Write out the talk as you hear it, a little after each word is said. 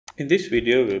In this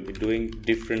video, we'll be doing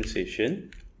differentiation,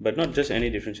 but not just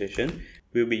any differentiation.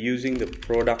 We'll be using the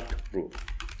product rule.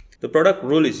 The product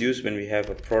rule is used when we have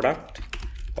a product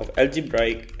of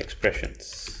algebraic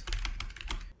expressions.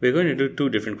 We're going to do two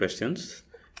different questions.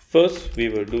 First, we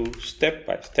will do step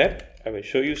by step. I will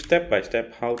show you step by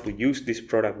step how to use this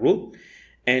product rule.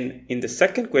 And in the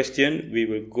second question, we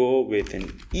will go with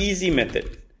an easy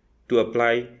method to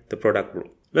apply the product rule.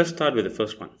 Let's start with the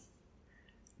first one.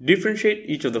 Differentiate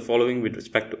each of the following with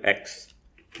respect to x.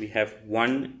 We have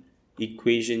one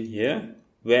equation here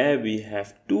where we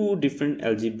have two different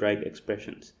algebraic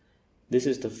expressions. This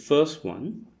is the first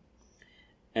one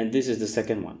and this is the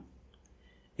second one.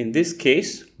 In this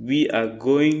case, we are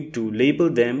going to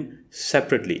label them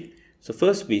separately. So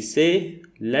first we say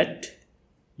let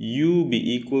u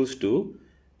be equals to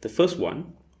the first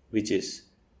one, which is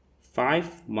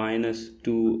 5 minus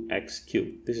 2x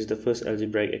cubed. This is the first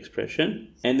algebraic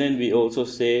expression. And then we also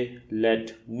say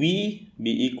let v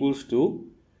be equals to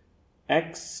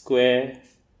x squared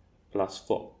plus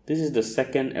 4. This is the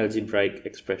second algebraic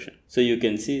expression. So you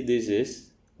can see this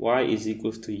is y is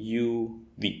equals to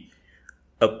uv,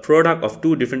 a product of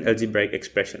two different algebraic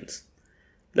expressions.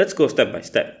 Let's go step by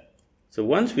step. So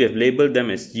once we have labeled them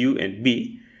as u and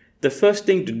v, the first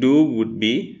thing to do would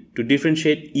be to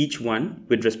differentiate each one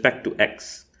with respect to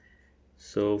x.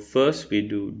 So first we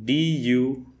do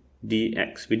du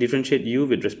dx. We differentiate u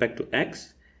with respect to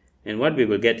x. And what we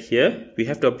will get here, we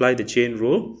have to apply the chain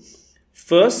rule.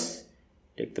 First,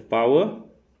 take the power,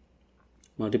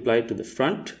 multiply it to the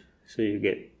front. So you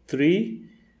get 3,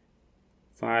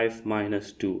 5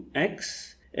 minus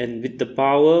 2x. And with the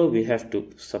power, we have to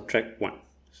subtract 1.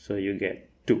 So you get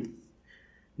 2.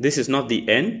 This is not the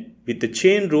end. With the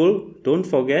chain rule, don't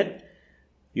forget,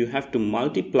 you have to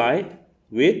multiply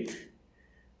with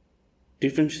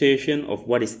differentiation of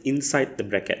what is inside the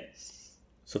bracket.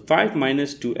 So 5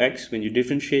 minus 2x, when you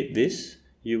differentiate this,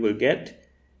 you will get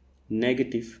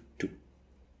negative 2.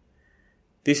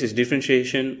 This is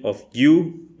differentiation of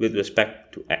u with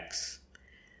respect to x.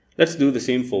 Let's do the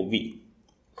same for v.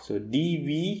 So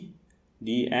dv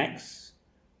dx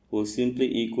will simply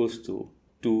equals to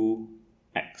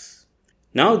 2x.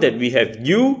 Now that we have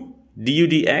u du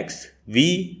dx,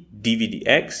 v dv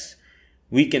dx,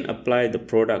 we can apply the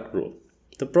product rule.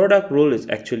 The product rule is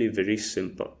actually very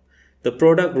simple. The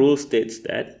product rule states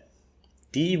that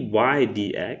dy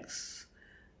dx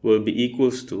will be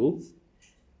equals to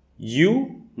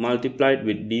u multiplied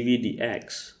with dv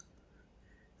dx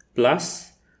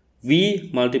plus v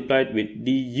multiplied with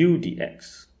du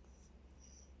dx.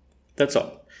 That's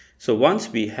all. So once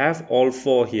we have all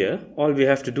four here, all we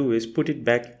have to do is put it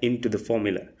back into the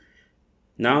formula.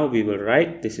 Now we will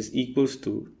write this is equals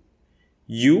to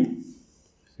u.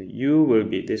 So u will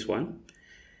be this one,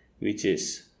 which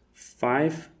is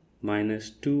 5 minus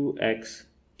 2x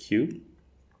cubed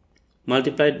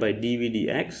multiplied by dv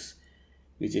dx,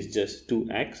 which is just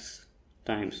 2x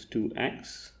times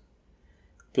 2x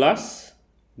plus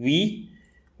v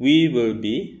will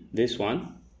be this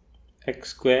one, x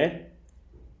squared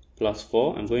plus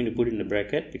 4. I'm going to put in the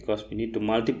bracket because we need to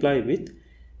multiply with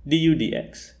du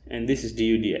dx, and this is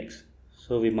du dx.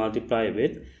 So we multiply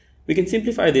with, we can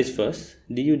simplify this first,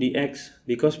 du dx,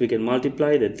 because we can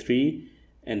multiply the 3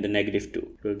 and the negative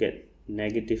 2. We'll get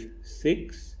negative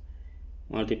 6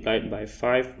 multiplied by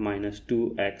 5 minus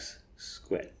 2x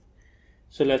squared.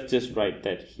 So let's just write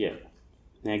that here.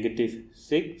 Negative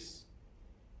 6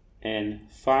 and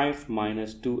 5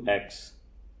 minus 2x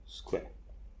squared.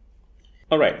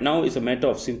 Alright, now it's a matter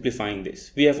of simplifying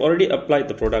this. We have already applied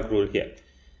the product rule here.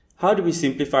 How do we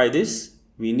simplify this?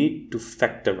 We need to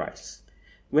factorize.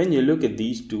 When you look at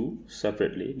these two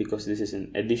separately, because this is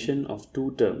an addition of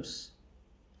two terms,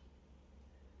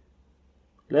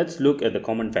 let's look at the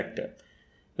common factor.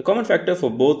 The common factor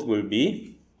for both will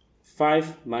be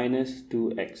 5 minus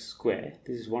 2x squared.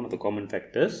 This is one of the common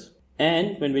factors.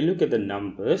 And when we look at the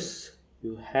numbers,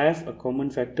 you have a common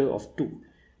factor of 2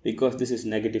 because this is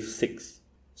negative 6.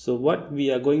 So what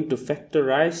we are going to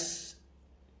factorize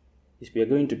is we are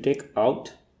going to take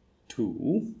out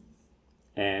 2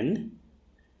 and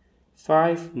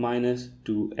 5 minus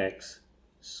 2x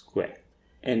squared.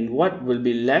 And what will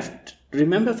be left?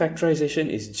 Remember, factorization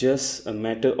is just a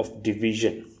matter of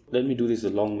division. Let me do this the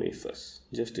long way first,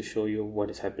 just to show you what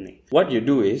is happening. What you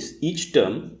do is each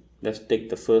term, let's take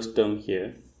the first term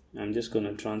here. I'm just going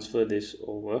to transfer this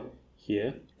over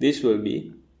here. This will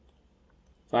be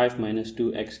 5 minus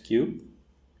 2x cubed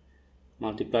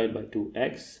multiplied by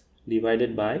 2x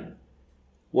divided by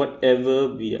whatever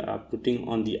we are putting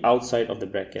on the outside of the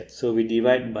bracket. So we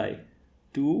divide by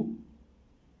 2,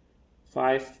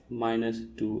 5 minus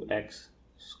 2x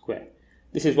square.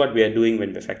 This is what we are doing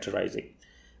when we're factorizing.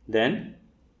 Then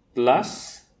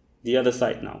plus the other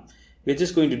side now. We're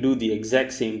just going to do the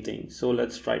exact same thing. So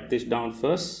let's write this down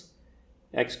first.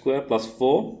 X square plus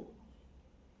 4,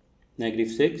 negative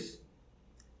 6,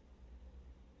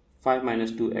 5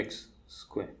 minus 2x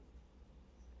square.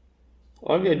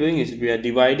 All we are doing is we are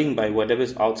dividing by whatever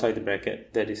is outside the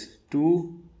bracket. That is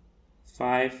 2,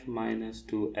 5 minus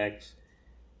 2x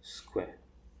square.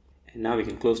 And now we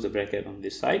can close the bracket on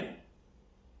this side.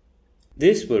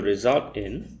 This will result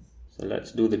in, so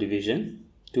let's do the division.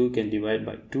 2 can divide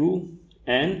by 2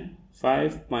 and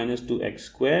 5 minus 2x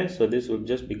square. So this will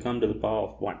just become to the power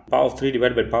of 1. Power of 3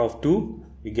 divided by power of 2,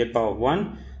 we get power of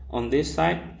 1. On this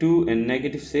side, 2 and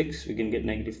negative 6, we can get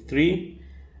negative 3.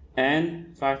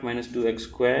 And 5 minus 2x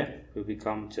square will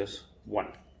become just 1.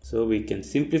 So we can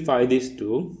simplify this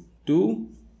to 2,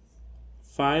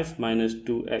 5 minus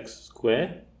 2x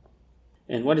square.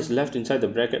 And what is left inside the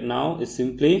bracket now is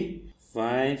simply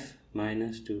 5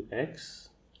 minus 2x.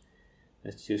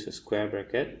 Let's use a square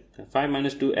bracket. 5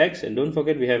 minus 2x, and don't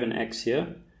forget we have an x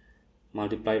here,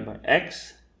 multiplied by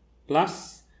x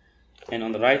plus, and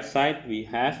on the right side we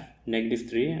have negative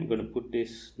 3. I'm going to put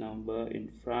this number in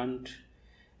front,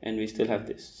 and we still have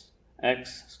this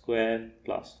x squared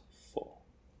plus 4.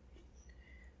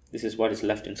 This is what is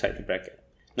left inside the bracket.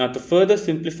 Now to further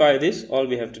simplify this, all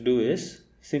we have to do is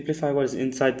simplify what is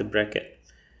inside the bracket.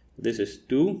 This is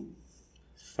 2,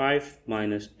 5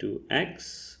 minus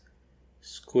 2x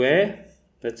square.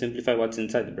 Let's simplify what's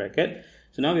inside the bracket.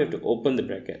 So now we have to open the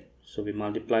bracket. So we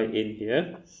multiply in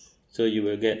here. So you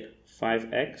will get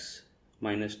 5x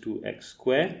minus 2x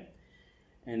square.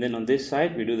 And then on this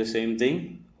side we do the same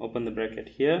thing. Open the bracket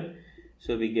here.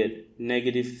 So we get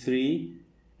negative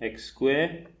 3x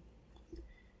square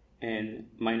and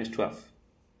minus 12.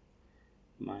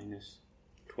 Minus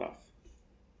 12.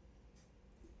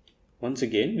 Once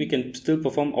again, we can still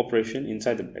perform operation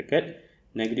inside the bracket.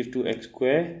 Negative 2x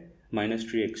square minus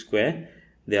 3x square.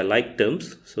 They are like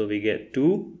terms. So we get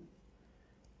 2,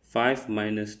 5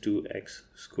 minus 2x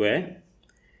square.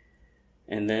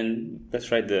 And then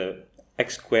let's write the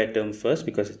x square term first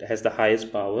because it has the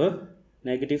highest power.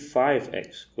 Negative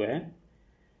 5x square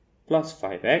plus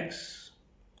 5x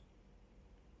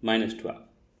minus 12.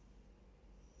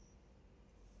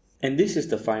 And this is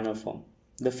the final form.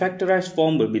 The factorized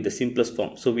form will be the simplest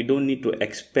form. So we don't need to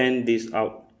expand this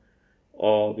out,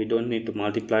 or we don't need to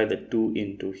multiply the 2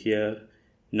 into here.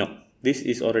 No, this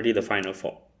is already the final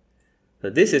form. So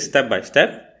this is step by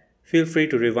step. Feel free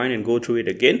to rewind and go through it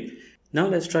again. Now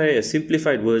let's try a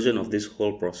simplified version of this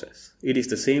whole process. It is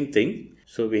the same thing.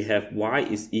 So we have y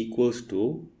is equals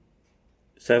to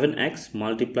 7x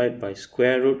multiplied by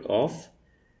square root of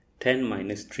 10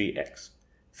 minus 3x.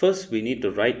 First we need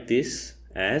to write this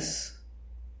as,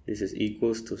 this is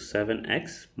equals to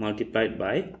 7x multiplied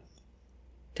by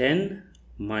 10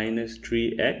 minus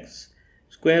 3x.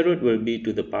 Square root will be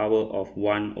to the power of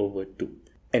 1 over 2.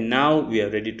 And now we are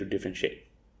ready to differentiate.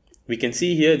 We can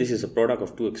see here this is a product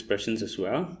of two expressions as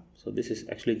well. So this is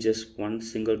actually just one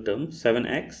single term,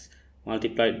 7x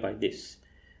multiplied by this.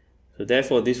 So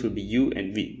therefore this will be u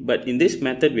and v. But in this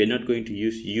method we are not going to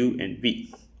use u and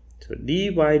v. So dy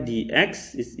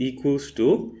dx is equals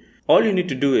to, all you need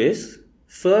to do is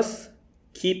first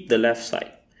keep the left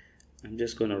side. I'm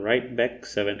just going to write back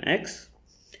 7x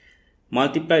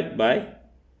multiplied by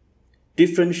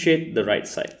differentiate the right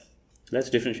side. Let's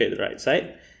differentiate the right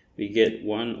side. We get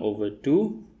 1 over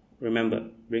 2. Remember,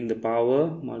 bring the power,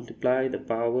 multiply the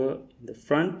power in the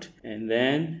front, and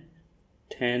then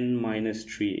 10 minus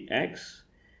 3x.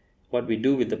 What we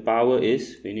do with the power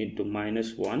is we need to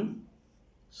minus 1.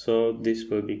 So this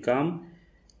will become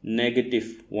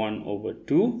negative 1 over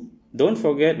 2. Don't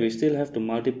forget, we still have to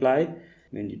multiply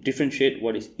when you differentiate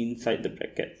what is inside the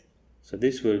bracket. So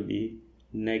this will be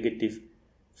negative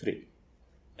 3.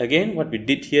 Again, what we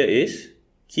did here is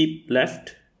keep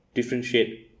left,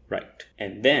 differentiate right,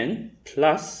 and then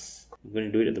plus, I'm going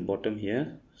to do it at the bottom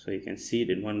here so you can see it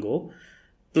in one go,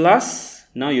 plus,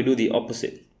 now you do the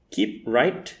opposite, keep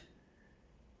right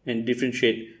and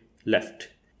differentiate left.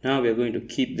 Now we are going to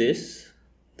keep this,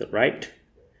 the right,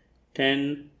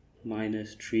 10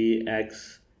 minus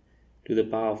 3x to the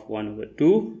power of 1 over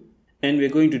 2, and we are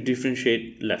going to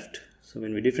differentiate left. So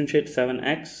when we differentiate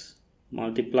 7x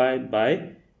multiplied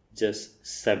by just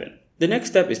 7. The next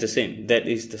step is the same. That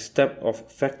is the step of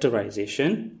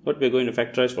factorization. What we're going to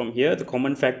factorize from here, the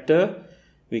common factor,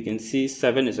 we can see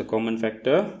 7 is a common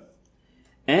factor.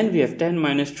 And we have 10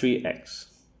 minus 3x.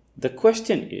 The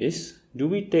question is, do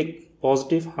we take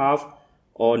positive half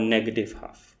or negative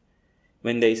half?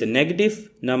 when there is a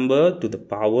negative number to the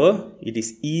power, it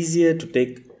is easier to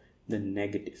take the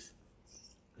negative.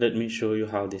 Let me show you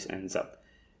how this ends up.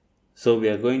 So we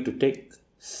are going to take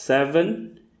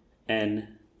 7 and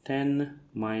 10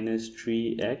 minus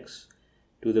 3x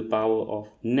to the power of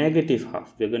negative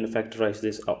half. We're going to factorize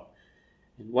this out.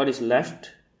 And what is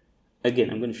left?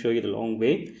 Again, I'm going to show you the long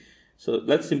way. So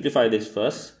let's simplify this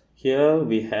first. Here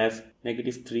we have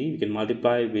negative 3. We can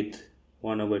multiply with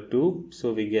 1 over 2.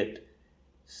 So we get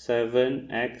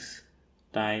 7x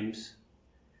times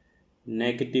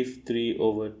negative 3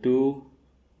 over 2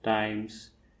 times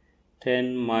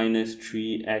 10 minus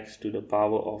 3x to the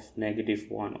power of negative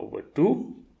 1 over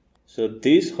 2. So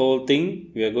this whole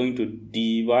thing we are going to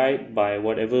divide by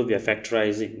whatever we are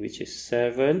factorizing, which is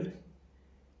 7,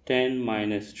 10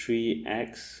 minus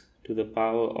 3x to the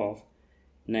power of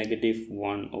negative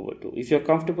 1 over 2. If you're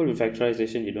comfortable with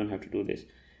factorization, you don't have to do this.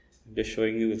 I'm just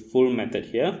showing you the full method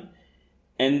here.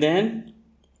 And then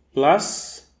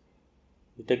plus,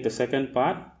 we take the second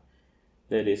part,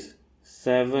 that is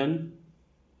 7,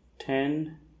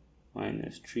 10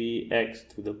 minus 3x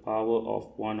to the power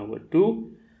of 1 over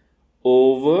 2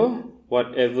 over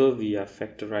whatever we are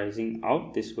factorizing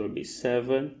out. This will be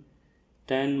 7,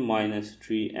 10 minus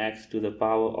 3x to the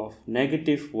power of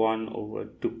negative 1 over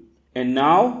 2. And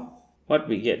now what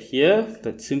we get here,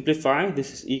 let's simplify.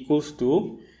 This is equals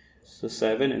to, so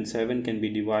 7 and 7 can be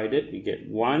divided. We get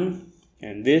 1,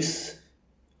 and this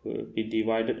will be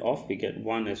divided off. We get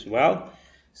 1 as well.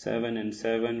 7 and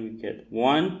 7, we get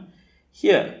 1.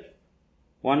 Here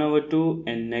 1 over 2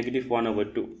 and negative 1 over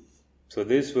 2. So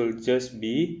this will just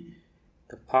be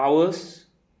the powers.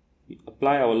 We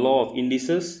apply our law of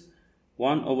indices.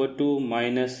 1 over 2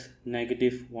 minus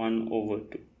negative 1 over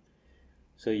 2.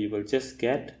 So you will just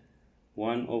get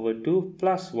 1 over 2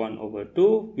 plus 1 over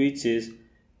 2, which is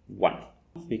 1.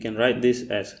 We can write this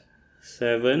as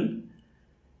 7,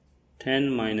 10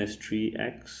 minus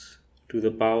 3x to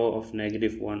the power of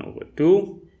negative 1 over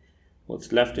 2.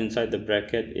 What's left inside the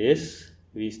bracket is,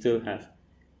 we still have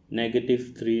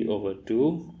negative 3 over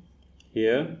 2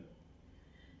 here,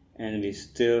 and we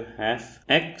still have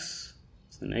x.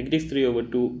 So negative 3 over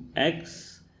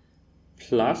 2x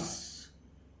plus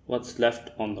what's left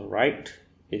on the right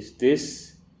is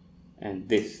this and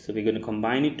this. So we're going to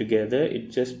combine it together.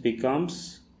 It just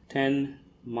becomes 10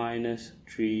 minus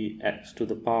 3x to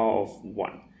the power of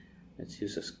 1. Let's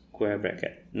use a square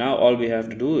bracket. Now all we have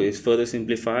to do is further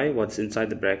simplify what's inside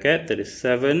the bracket. That is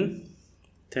 7,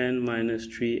 10 minus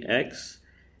 3x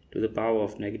to the power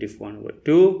of negative 1 over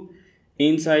 2.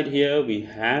 Inside here we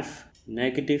have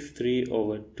negative 3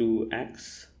 over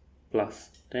 2x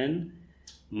plus 10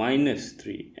 minus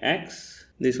 3x.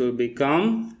 This will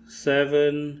become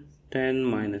 7, 10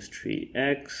 minus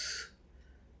 3x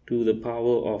to the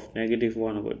power of negative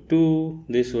 1 over 2.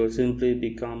 This will simply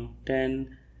become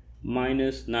 10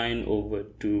 minus 9 over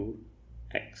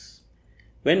 2x.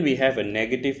 When we have a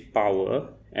negative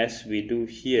power, as we do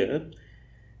here,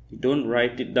 you don't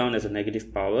write it down as a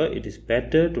negative power. It is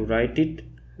better to write it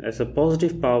as a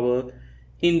positive power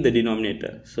in the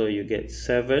denominator. So you get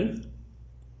 7,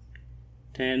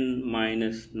 10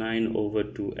 minus 9 over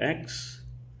 2x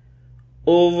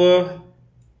over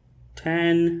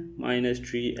 10 minus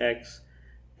 3x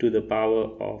to the power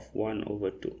of 1 over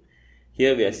 2.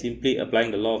 Here we are simply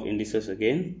applying the law of indices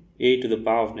again. A to the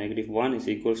power of negative 1 is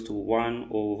equals to 1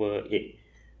 over a.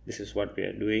 This is what we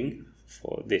are doing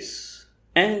for this.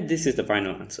 And this is the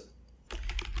final answer.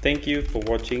 Thank you for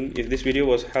watching. If this video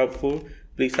was helpful,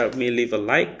 please help me leave a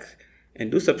like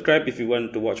and do subscribe if you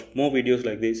want to watch more videos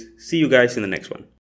like this. See you guys in the next one.